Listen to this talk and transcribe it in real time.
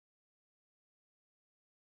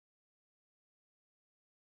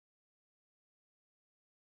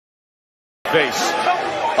Face.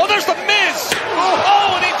 Oh, there's the Miz!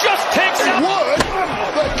 Oh, and he just takes it! Word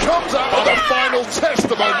that comes out of the final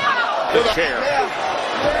testament. The chair.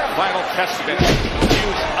 Final testament.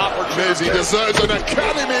 Huge opportunity. Miz, he deserves an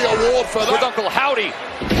Academy Award for that. With Uncle Howdy.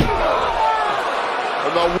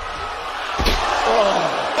 And the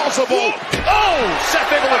possible. Oh,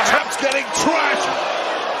 Seth able to Tap's getting trashed.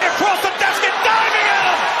 Across the desk and diving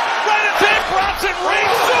at him! Right at Dave Bronson,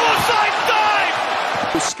 Reigns, suicide dive!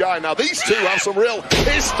 Sky. Now these two have some real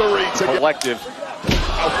history together. Collective.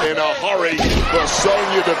 In a hurry for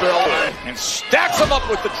Sonya Deville. And stacks him up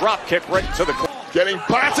with the drop kick right into the corner. Getting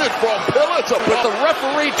battered from pillar to With the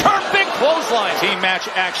referee turn big clothesline. Team match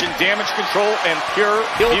action, damage control, and pure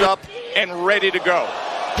healed up and ready to go.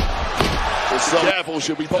 Careful,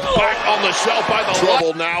 should be put back on the shelf by the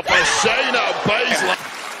trouble now for Shayna Baszler.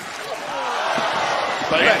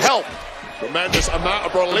 Help. Tremendous amount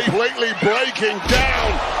of relief, completely breaking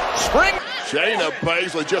down. Spring. Shayna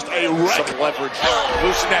Baszler just a wreck. Some leverage.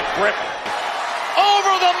 Loosen that grip.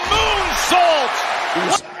 Over the moonsault.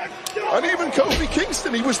 And even Kofi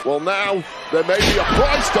Kingston, he was. Well, now there may be a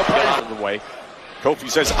price to pay. Out of the way. Kofi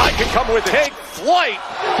says, I can come with it. Take flight.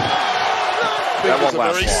 That was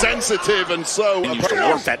very sensitive, and so he used to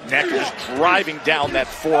work that neck and just driving down that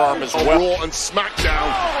forearm as well. Raw and SmackDown.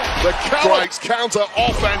 The strikes counter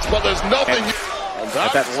offense, but there's nothing.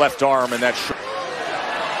 At that left arm and that.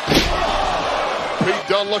 Pete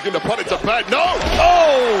Dunne looking to put it to bed. No!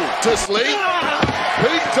 Oh! To sleep.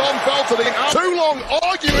 Pete Dunne fell to the out. Too long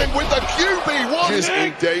arguing with the QB1.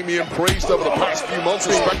 In Damian Priest over the past few months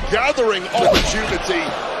has been gathering opportunity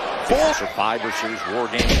for Survivor Series War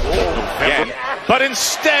Games again. But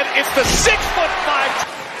instead, it's the 6'5"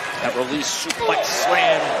 that release suplex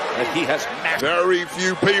slam that he has mastered. Very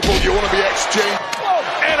few people you want to be exchanged.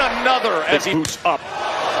 And another as he boots up.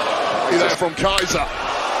 That's from Kaiser.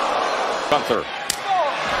 Gunther.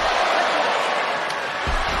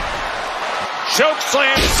 Choke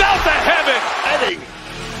slam, south of heaven. Eddie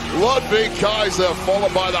Ludwig Kaiser,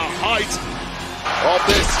 followed by the height of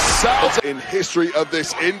this south in history of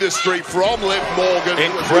this industry from Liv Morgan.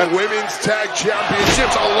 Incredible. Women's Tag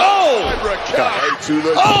Championships. To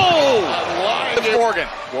the Liv Morgan.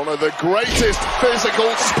 One of the greatest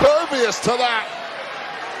physicals, pervious to that.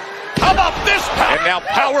 How about this power? And now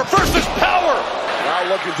power versus power. Now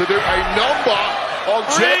looking to do a number on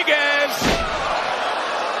Rodriguez.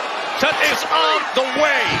 That is on the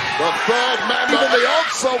way. The third member, the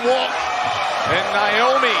odds somewhat. And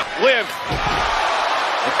Naomi, Liv.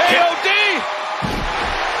 AOD.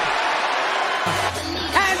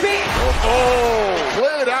 Oh,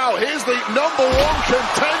 cleared out. Here's the number one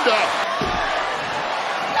contender.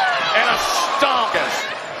 And a stomp.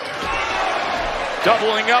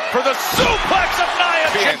 Doubling up for the suplex of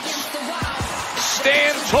Nia.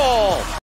 Stand tall.